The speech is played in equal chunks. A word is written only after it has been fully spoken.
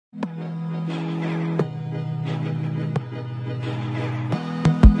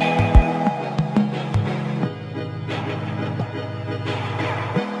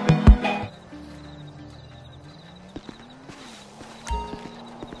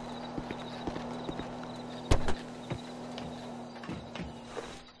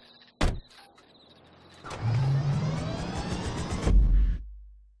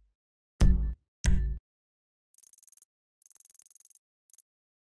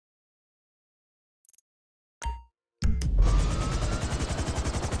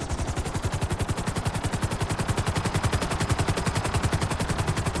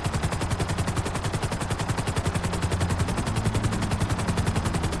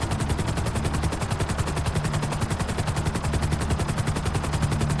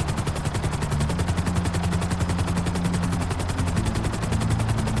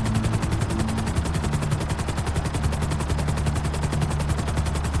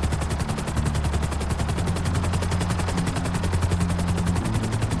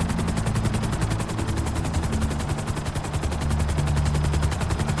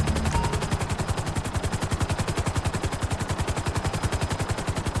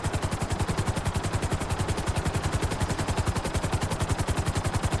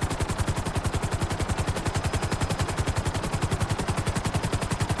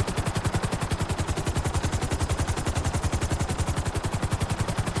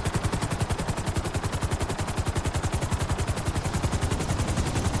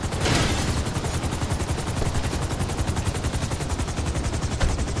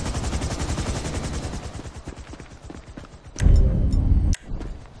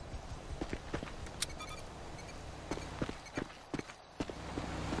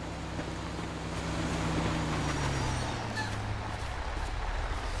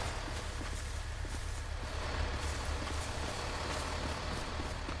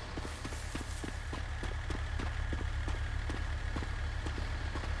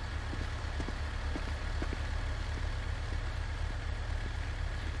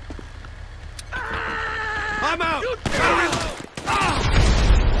him out!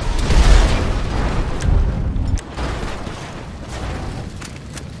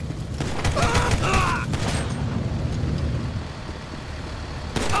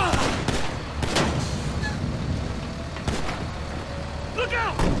 Look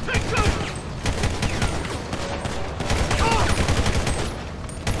out! Take cover!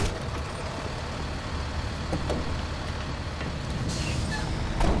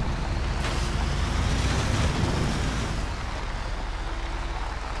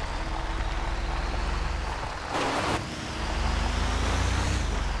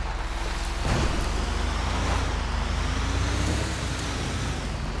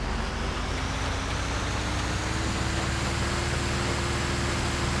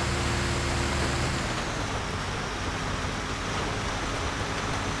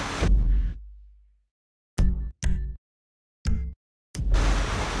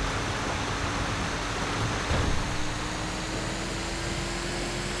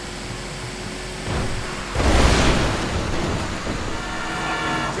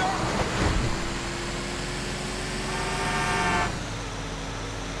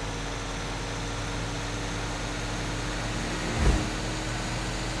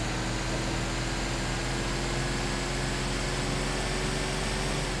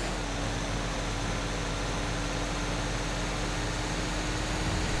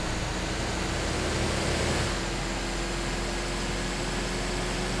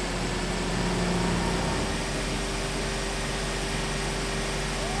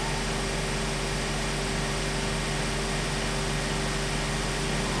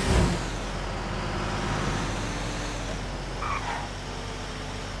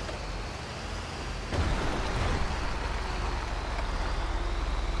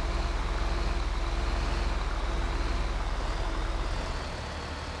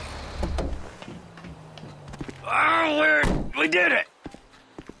 We did it!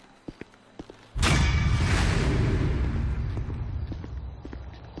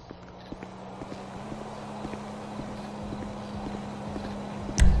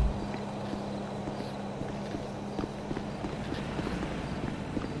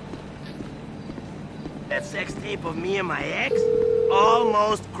 That sex tape of me and my ex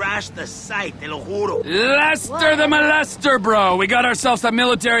almost crashed the site, te lo juro. Lester the molester, bro! We got ourselves some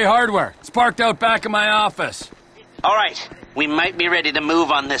military hardware. It's parked out back in my office. All right, we might be ready to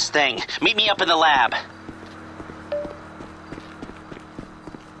move on this thing. Meet me up in the lab.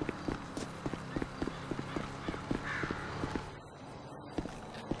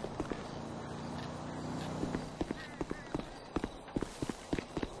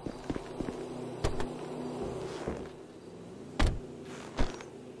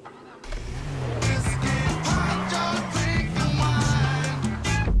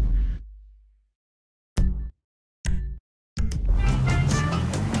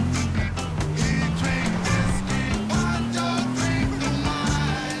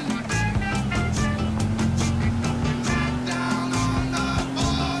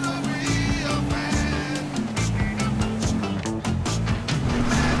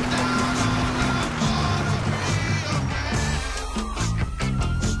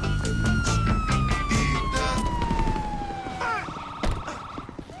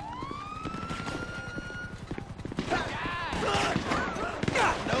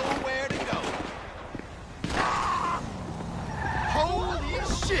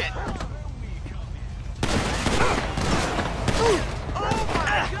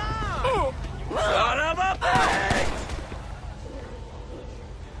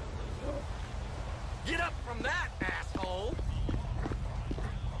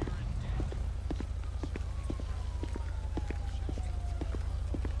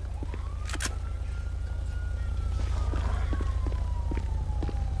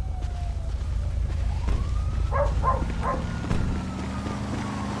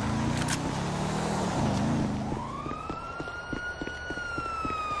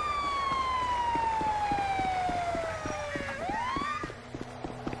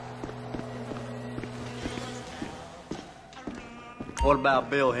 What about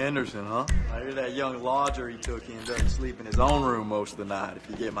Bill Henderson, huh? I hear that young lodger he took in doesn't sleep in his own room most of the night, if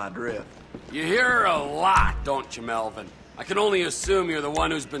you get my drift. You hear a lot, don't you, Melvin? I can only assume you're the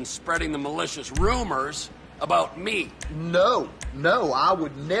one who's been spreading the malicious rumors about me. No, I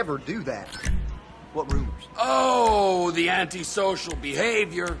would never do that. What rumors? Oh, the antisocial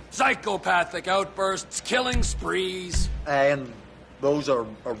behavior, psychopathic outbursts, killing sprees. And those are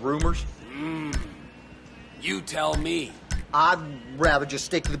rumors? You tell me. I'd rather just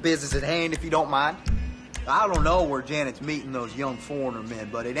stick to the business at hand, if you don't mind. I don't know where Janet's meeting those young foreigner men,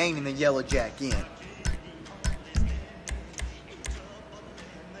 but it ain't in the Yellow Jack Inn.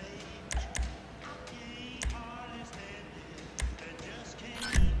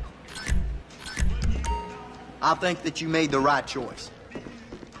 I think that you made the right choice.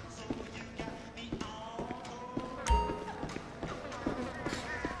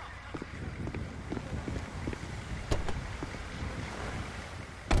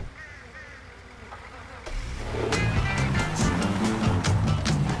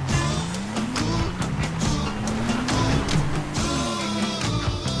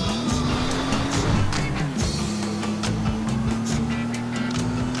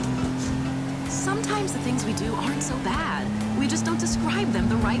 Sometimes the things we do aren't so bad. We just don't describe them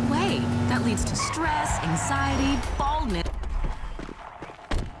the right way. That leads to stress, anxiety, baldness.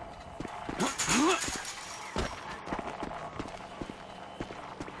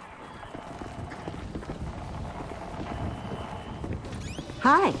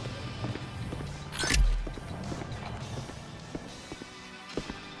 Hi.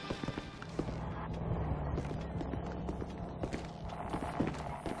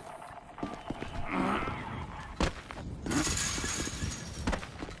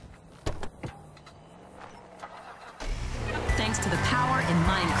 Thanks to the power in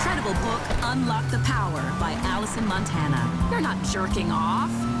my incredible book, Unlock the Power by Allison Montana. You're not jerking off.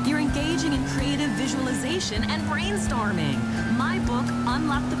 You're engaging in creative visualization and brainstorming. My book,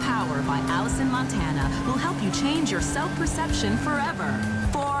 Unlock the Power by Allison Montana, will help you change your self-perception forever.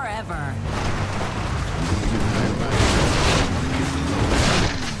 Forever.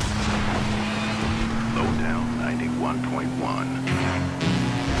 Lowdown 91.1.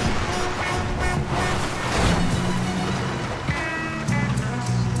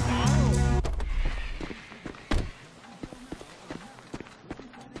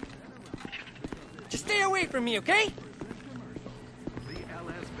 Just stay away from me, okay? The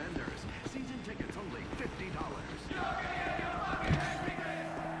LS Vendors. Season tickets only $50.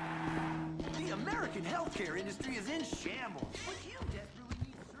 The American healthcare industry is in shambles. But you desperately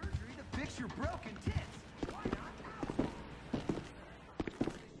need surgery to fix your broken tits. Why not?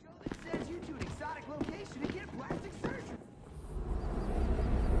 It sends you to an exotic location to get plastic surgery.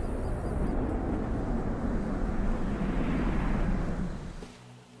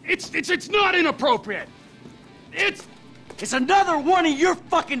 It's not inappropriate. It's another one of your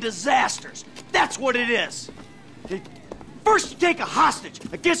fucking disasters. That's what it is. First you take a hostage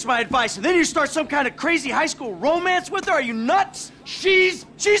against my advice, and then you start some kind of crazy high school romance with her? Are you nuts? She's a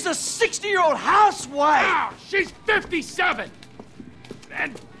 60-year-old housewife. Wow, she's 57.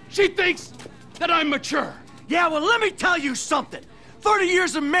 And she thinks that I'm mature. Yeah, well, let me tell you something. 30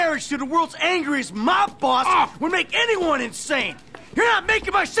 years of marriage to the world's angriest mob boss would make anyone insane. You're not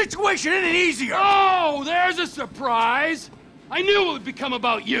making my situation any easier. Oh, there's a surprise. I knew it would become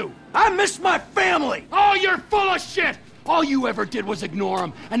about you. I miss my family. Oh, you're full of shit. All you ever did was ignore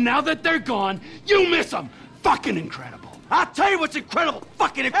them, and now that they're gone, you miss them. Fucking incredible. I'll tell you what's incredible.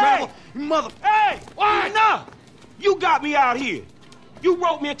 Fucking incredible. You mother... Hey! What? No! You got me out here. You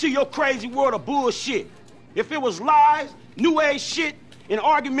wrote me into your crazy world of bullshit. If it was lies, new age shit, and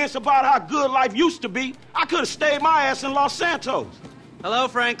arguments about how good life used to be, I could have stayed my ass in Los Santos. Hello,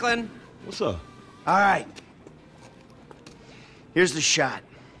 Franklin. What's up? All right. Here's the shot.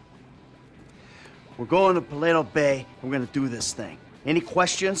 We're going to Paleto Bay, and we're gonna do this thing. Any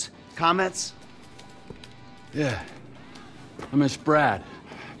questions? Comments? Yeah. I miss Brad.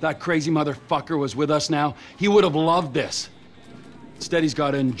 If that crazy motherfucker was with us now, he would have loved this. Instead, he's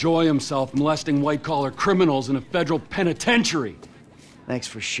got to enjoy himself molesting white-collar criminals in a federal penitentiary. Thanks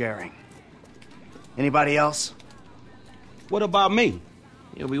for sharing. Anybody else? What about me?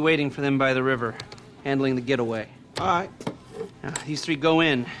 You'll be waiting for them by the river, handling the getaway. All right. Now, these three go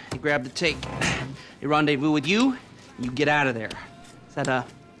in. You grab the take. They rendezvous with you, and you get out of there. Does that,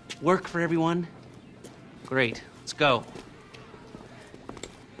 work for everyone? Great. Let's go.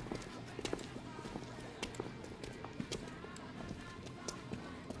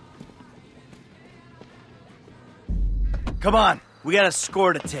 Come on. We got a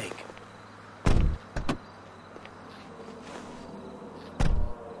score to take. To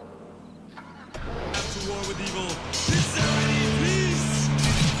war with evil. Is there any peace?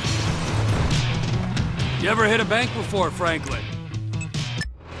 You ever hit a bank before, Franklin?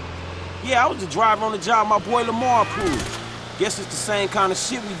 Yeah, I was the driver on the job my boy Lamar approved. Guess it's the same kind of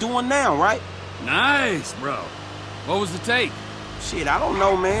shit we doing now, right? Nice, bro. What was the take? Shit, I don't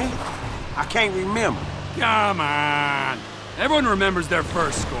know, man. I can't remember. Come on. Everyone remembers their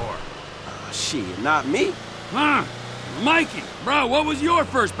first score. Shit, not me. Huh? Mikey, bro, what was your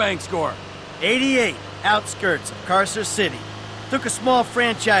first bank score? 88, outskirts of Carcer City. Took a small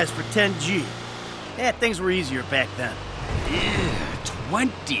franchise for 10G. Yeah, things were easier back then. Yeah,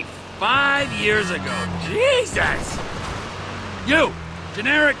 25 years ago. Jesus! You,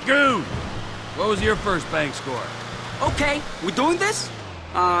 generic goon. What was your first bank score? Okay, we're doing this?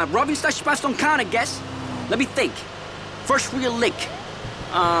 Robbing such spots don't count, I guess. Let me think. First real lick.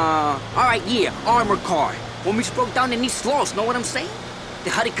 Alright, yeah, armored car. Homies broke down in these laws, know what I'm saying? They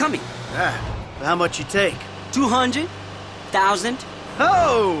had it coming. How much you take? 200, 1,000.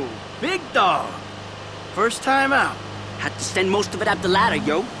 Oh, big dog. First time out. Had to send most of it up the ladder,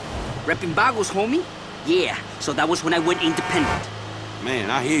 yo. Repping Bagos, homie? Yeah, so that was when I went independent. Man,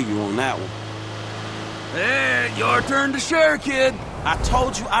 I hear you on that one. Hey, your turn to share, kid. I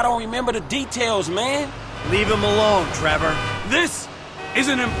told you I don't remember the details, man. Leave him alone, Trevor. This is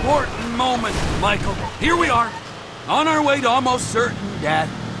an important moment, Michael. Here we are, on our way to almost certain death,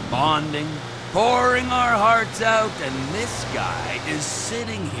 bonding, pouring our hearts out, and this guy is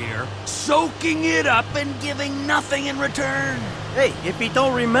sitting here, soaking it up and giving nothing in return. Hey, if he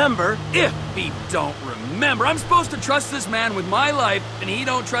don't remember... If he don't remember, I'm supposed to trust this man with my life, and he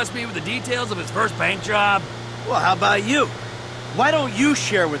don't trust me with the details of his first bank job? Well, how about you? Why don't you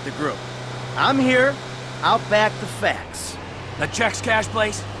share with the group? I'm here. I'll back the facts. The checks cash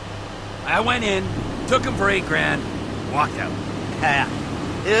place? I went in, took him for $8 grand, walked out.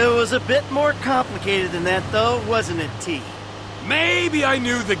 It was a bit more complicated than that, though, wasn't it, T? Maybe I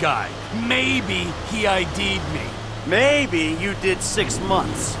knew the guy. Maybe he ID'd me. Maybe you did 6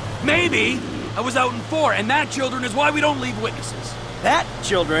 months. Maybe I was out in 4, and that, children, is why we don't leave witnesses. That,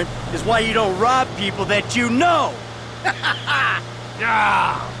 children, is why you don't rob people that you know.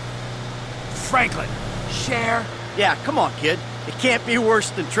 Franklin, share? Yeah, come on, kid. It can't be worse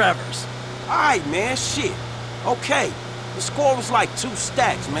than Trevor's. All right, man, shit. Okay, the score was like 2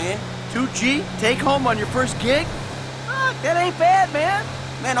 stacks, man. 2G? Take home on your first gig? That ain't bad, man.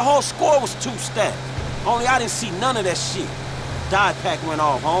 Man, the whole score was 2 stacks. Only I didn't see none of that shit. Die pack went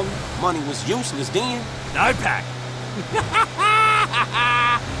off, homie. Money was useless then. Die pack?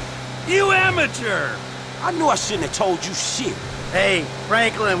 You amateur! I knew I shouldn't have told you shit. Hey,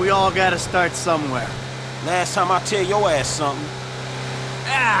 Franklin, we all gotta start somewhere. Last time I tell your ass something.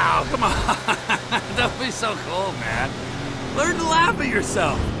 Ow, come on. Don't be so cold, man. Learn to laugh at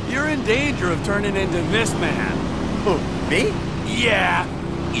yourself. You're in danger of turning into this man. Who, me? Yeah,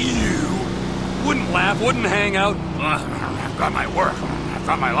 you. Wouldn't laugh, wouldn't hang out. I've got my work, I've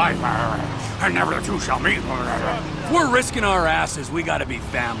got my life, and never the two shall meet. If we're risking our asses, we gotta be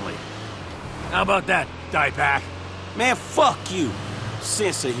family. How about that, Die Pack? Man, fuck you,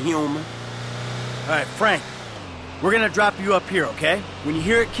 sense of humor. All right, Frank, we're gonna drop you up here, okay? When you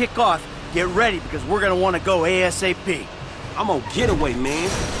hear it kick off, get ready, because we're gonna want to go ASAP. I'm on getaway,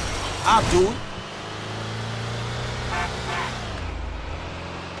 man. I'll do it.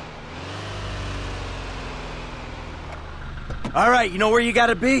 All right, you know where you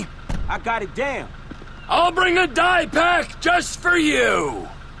gotta be? I got it down. I'll bring a Die Pack just for you.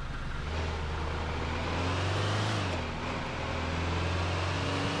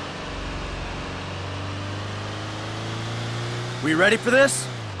 We ready for this?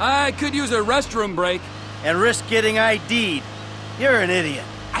 I could use a restroom break. And risk getting ID'd. You're an idiot.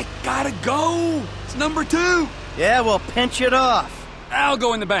 I gotta go. It's number 2. Yeah, well, pinch it off. I'll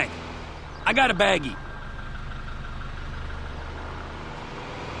go in the bank. I got a baggie.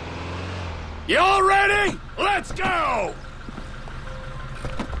 You all ready? Let's go!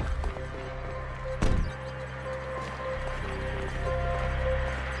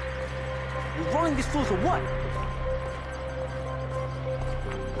 You're rolling these fools or what?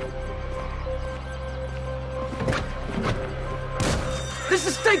 This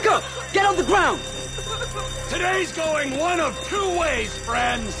is stake up! Get on the ground! Today's going one of 2 ways,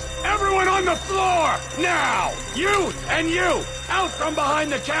 friends. Everyone on the floor, now! You and you, out from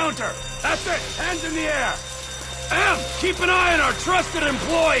behind the counter. That's it, hands in the air. Em, keep an eye on our trusted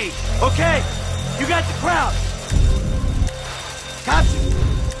employee. Okay, you got the crowd. Cops,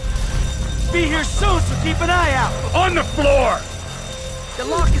 be here soon, so keep an eye out. On the floor. The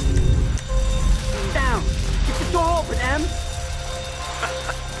lock is down. Keep the door open, Em.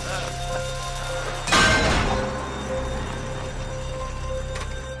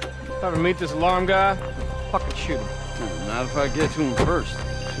 If I ever meet this alarm guy, fucking shoot him. Not if I get to him first.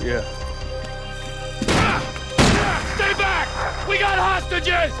 Yeah. Stay back! We got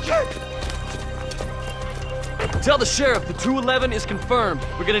hostages! Tell the sheriff the 211 is confirmed.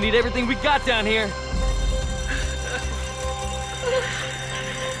 We're gonna need everything we got down here.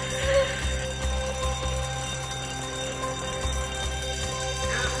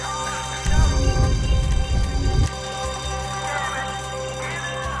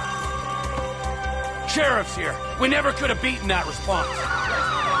 Sheriff's here. We never could have beaten that response.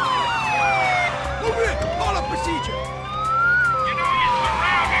 Move in! Follow procedure! You know you're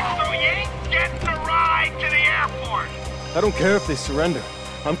surrounded, so you ain't getting I don't care if they surrender.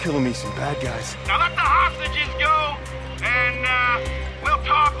 I'm killing me some bad guys. Now let the hostages go, and we'll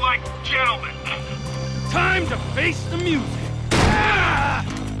talk like gentlemen. Time to face the music.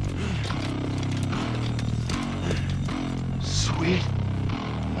 Sweet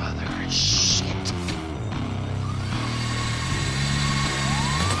mother shit.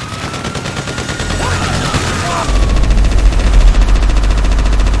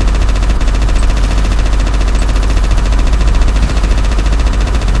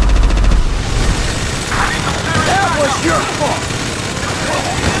 That was your fault!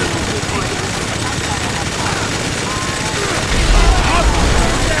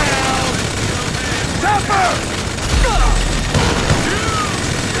 Trevor!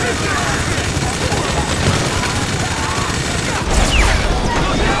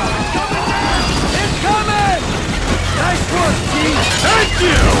 Incoming! Nice work, team! Thank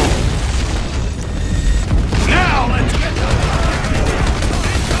you! Now let's get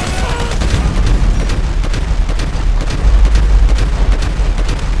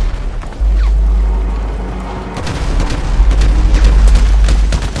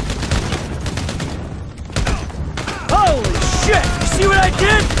Holy shit! You see what I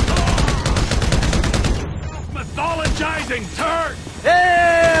did? mythologizing turd!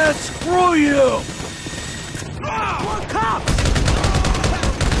 Yeah, screw you! More cops!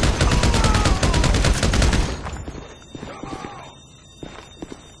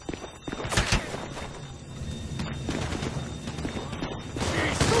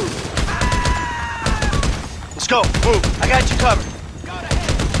 Let's go. Move. I got you covered.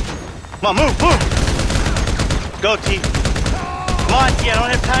 Come on, move, move. Go, T. Come on, T. I don't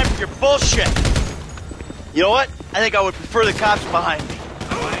have time for your bullshit. You know what? I think I would prefer the cops behind me.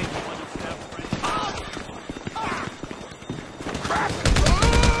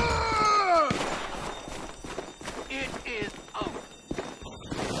 It is over.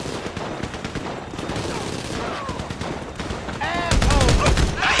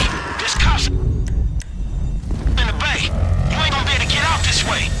 Hey, this cop's in the bay. You ain't gonna be able to get out this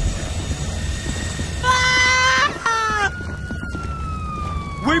way.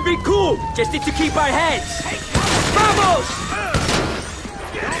 We'll be cool! Just need to keep our heads! Vamos!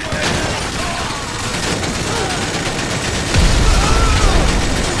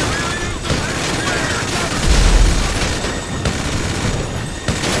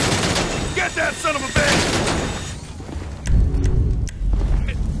 Get that son of a bitch!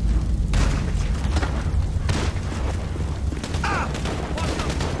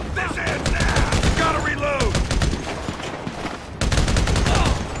 This ends now! Gotta reload!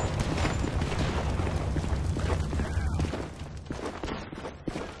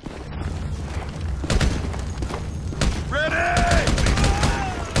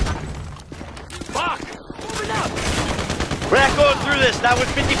 We're not going through this, not with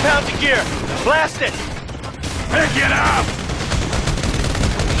 50 pounds of gear. Blast it! Pick it up!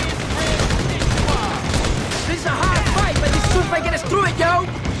 This is a hard fight, but this suit might get us through it, yo!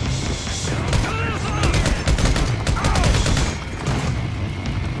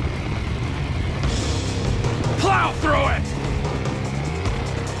 Plow through it!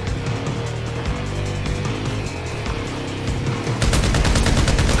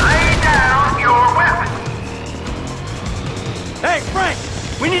 Lay down your weapon. Hey, Frank!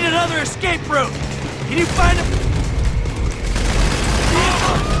 We need another escape route! Can you find a...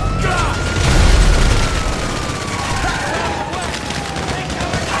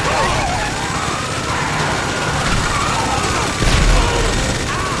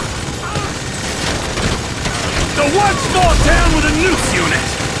 The one small town with a noose unit!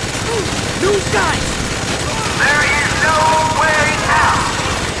 News guys! There is no way out.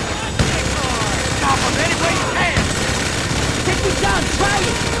 Stop him any way you can! Take me down, try it!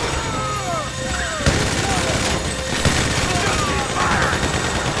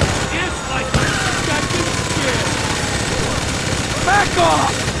 It's like you're second skin! Back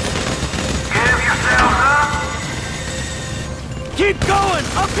off! Give yourselves up. Keep going!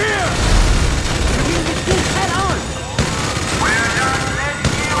 Up here! We're hitting this dude head on! We're just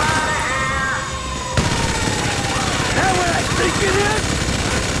letting you out of here. That what I think it is?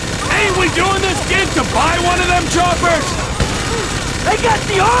 Ain't we doing this gig to buy one of them choppers? They got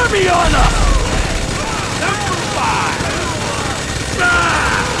the army on us! Number 5!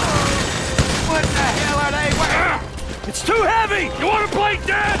 What the hell are they wearing? It's too heavy! You wanna play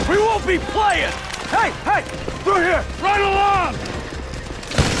dead? We won't be playing! Hey, hey! Through here! Right along!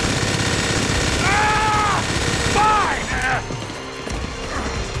 Fine!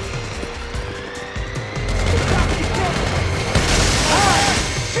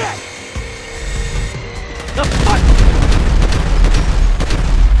 Shit! The fuck?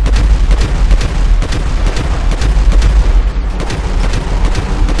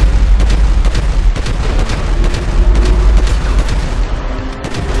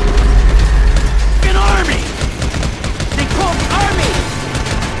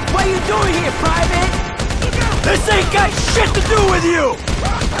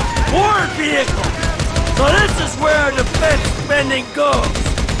 vehicle. So this is where our defense spending goes.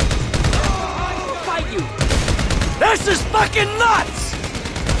 Fight you. This is fucking nuts!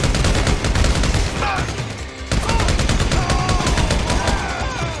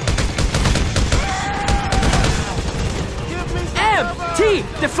 T!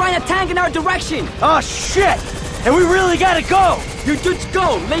 They're flying a tank in our direction! Oh, shit! And we really gotta go! You dudes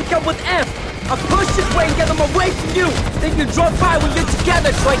go! Link up with F! I'll push this way and get them away from you! Then you drop by when you're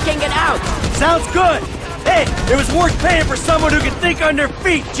together so I can't get out! Sounds good! Hey, it was worth paying for someone who can think on their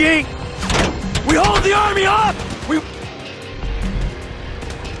feet, G! We hold the army off!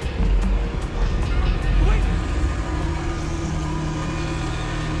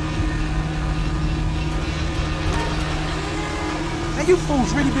 You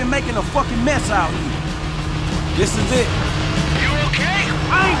fools really been making a fucking mess out here. This is it. You okay?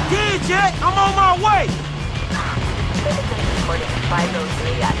 I ain't dead yet. I'm on my way. Citizens reporting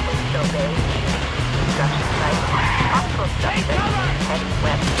 503 at Paleto Bay. Construction site. Possible suspect heading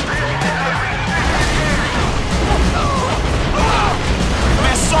west.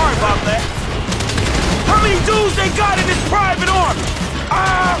 Man, sorry about that. How many dudes they got in this private army?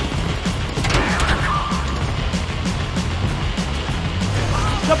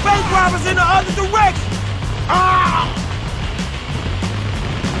 The bank robbers in the other direction!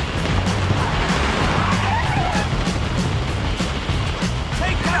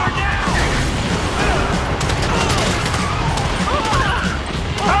 Take her down!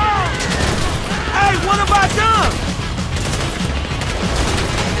 Hey, what have I done?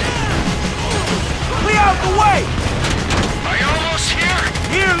 Clear out the way! Are you almost here?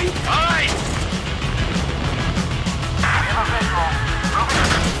 Nearly. All right.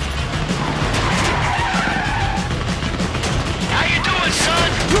 How you doing, son?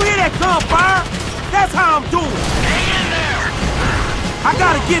 You hear that gunfire? That's how I'm doing. Hang in there. I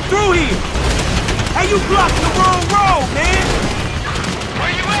gotta get through here. Hey, you blocking the wrong road, man.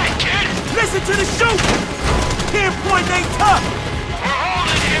 Where you at, kid? Listen to the shooting. Pinpoint ain't tough. We're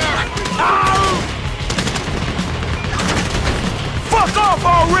holding here. Fuck off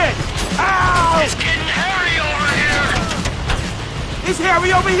already. Ow! It's getting hairy over here. It's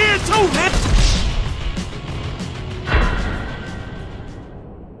hairy over here too, man.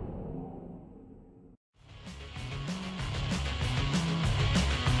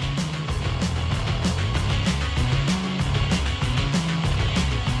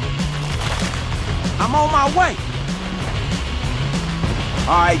 I'm on my way.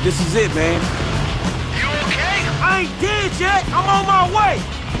 All right, this is it, man. You okay? I ain't dead yet. I'm on my way.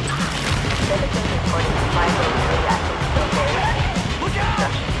 Citizens reporting 503 at Paleto Bay.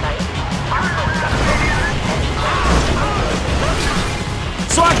 Construction site. Possible suspect heading west.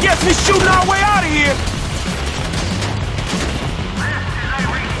 So I guess we're shooting our way out of here.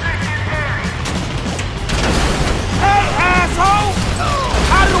 Hey, asshole!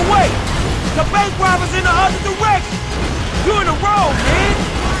 Out of the way! The bank robbers in the other direction! You in the road, man!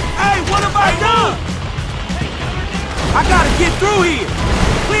 Hey, what have I done? I gotta get through here!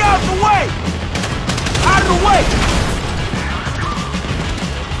 Clear out the way! Out of the way!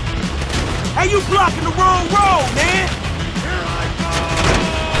 Hey, you blocking the wrong road, man!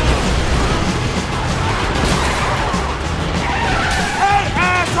 Hey,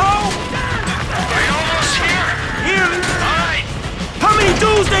 asshole! Are you almost here? Nearly. All right. How many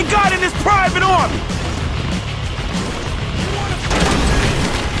dudes they got in this private army?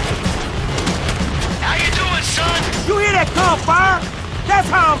 How you doing, son? You hear that gunfire? That's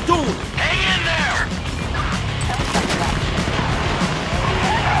how I'm doing. Hang in there.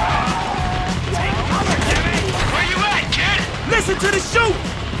 Where you at, kid? Listen to the shoot.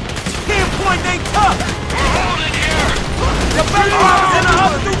 Pinpoint ain't tough. We're holding here. The bank robbers in the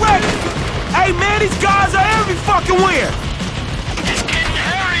other direction. Hey, man, these guys are every fucking where. It's getting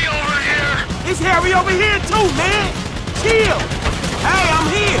hairy over here. It's hairy over here too, man. Chill. Hey, I'm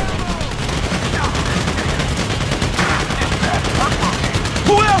here.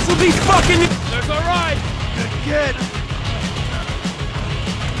 Who else will be fucking? There's a ride. Good kid.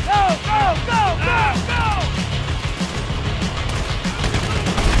 Go, go, go, go, go!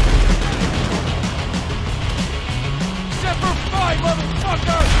 Semper Fi,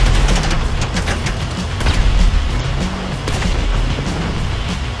 motherfucker!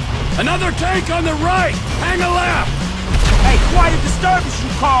 Another tank on the right! Hang a left! Hey, quite a disturbance you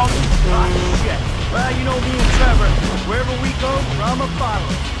call me. Shit. Well, you know me and Trevor. Wherever we go, Rama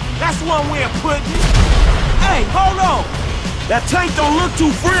follows. That's one way of putting it. Hey, hold on. That tank don't look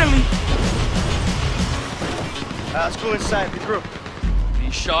too friendly. Let's go inside the group.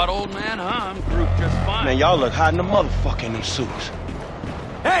 He shot old man, huh? I'm grouped just fine. Man, y'all look hot in the motherfucker in them suits.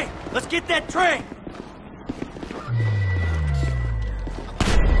 Hey, let's get that train!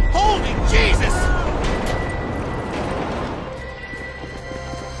 Holy Jesus!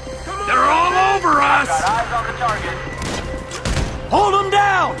 They're all over us! Got eyes on the target. Hold them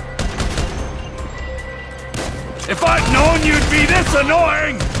down! If I'd known you'd be this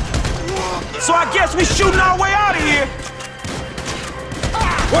annoying! So I guess we shooting our way out of here!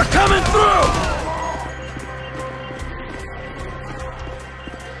 We're coming through!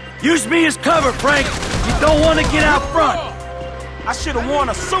 Use me as cover, Frank! You don't want to get out front! I should have worn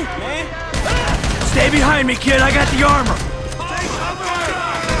a suit, man! Stay behind me, kid, I got the armor!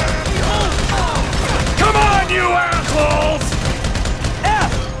 Come on, you assholes!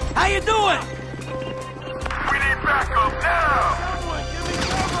 F! How you doing? We need backup now!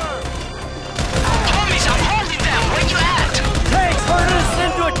 Homies, I'm holding them. Where you at? Tanks herding us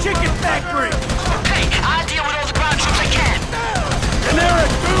into a chicken factory! Okay, I'll deal with all the ground troops I can. And they're a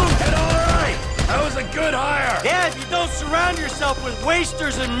goon, and all right! That was a good hire! Yeah, if you don't surround yourself with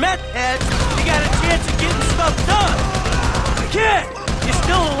wasters and meth heads, you got a chance of getting stuff done! Kid, you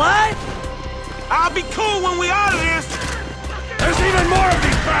still alive? I'll be cool when we out of this! There's even more of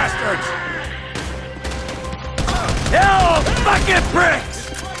these bastards! Hell, fucking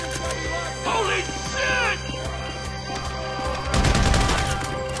bricks! Holy shit!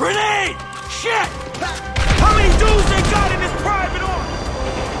 Grenade! Shit! How many dudes they got in this private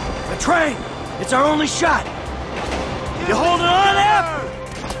army? The train! It's our only shot! You holding on, F?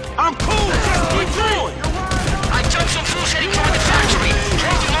 I'm cool, just keep going! I jumped some fools heading toward the factory.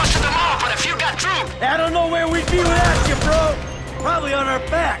 Drove most of them all, but a few got through. I don't know where we'd be without you, bro! Probably on our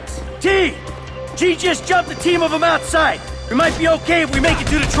backs. T! G just jumped a team of them outside. We might be okay if we make it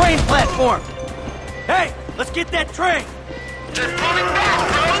to the train platform. Hey, let's get that train! They're pulling back,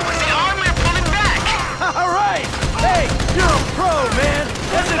 bro! The army are pulling back! All right! Hey, you're a pro, man!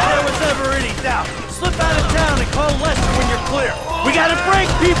 As if there was ever any doubt. Slip out of town and call Lester when you're clear. We got a break,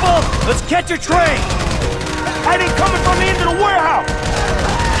 people! Let's catch a train! I ain't coming from the end of the warehouse!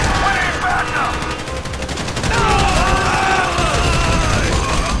 We need backup!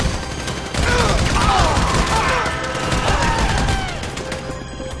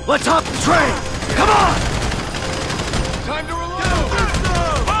 Let's hop the train! Come on! Time to reload!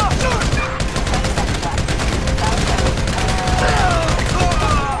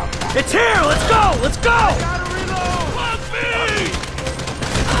 It's here! Let's go! Let's go!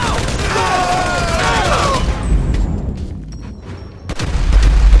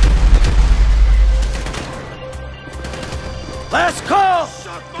 Last call!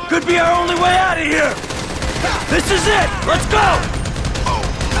 Could be our only way out of here! This is it! Let's go!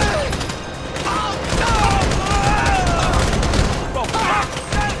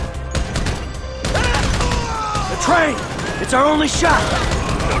 The train! It's our only shot!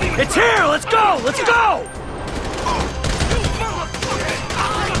 It's here! Let's go! Let's go!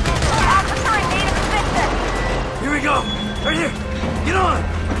 Here we go! Right here! Get on!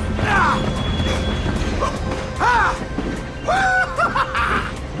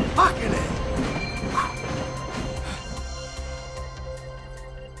 Fucking it!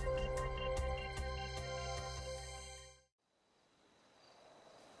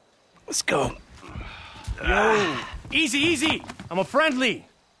 Let's go. Yo! Easy, easy! I'm a friendly.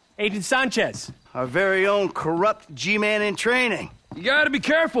 Agent Sanchez. Our very own corrupt G-man in training. You gotta be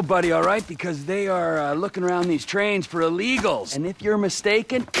careful, buddy, all right? Because they are looking around these trains for illegals. And if you're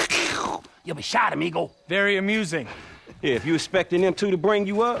mistaken, you'll be shot, amigo. Very amusing. Yeah, if you expecting them two to bring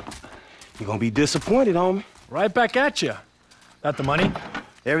you up, you're gonna be disappointed, homie. Right back at you. Got the money?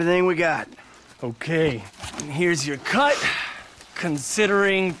 Everything we got. Okay. Here's your cut.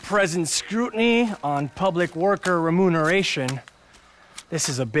 Considering present scrutiny on public worker remuneration, this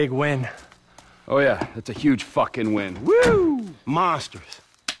is a big win. Oh yeah, that's a huge fucking win. Woo! Monsters.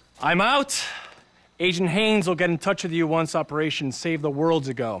 I'm out. Agent Haynes will get in touch with you once Operation Save the World's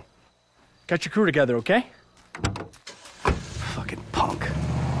ago. Get your crew together, okay? Fucking punk.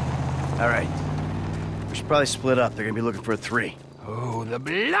 All right. We should probably split up. They're gonna be looking for a 3. Oh, the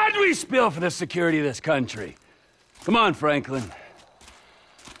blood we spill for the security of this country. Come on, Franklin.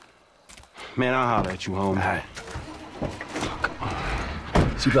 Man, I'll holler at you, homie. All right.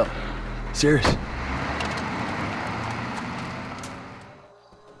 Seatbelt. Serious.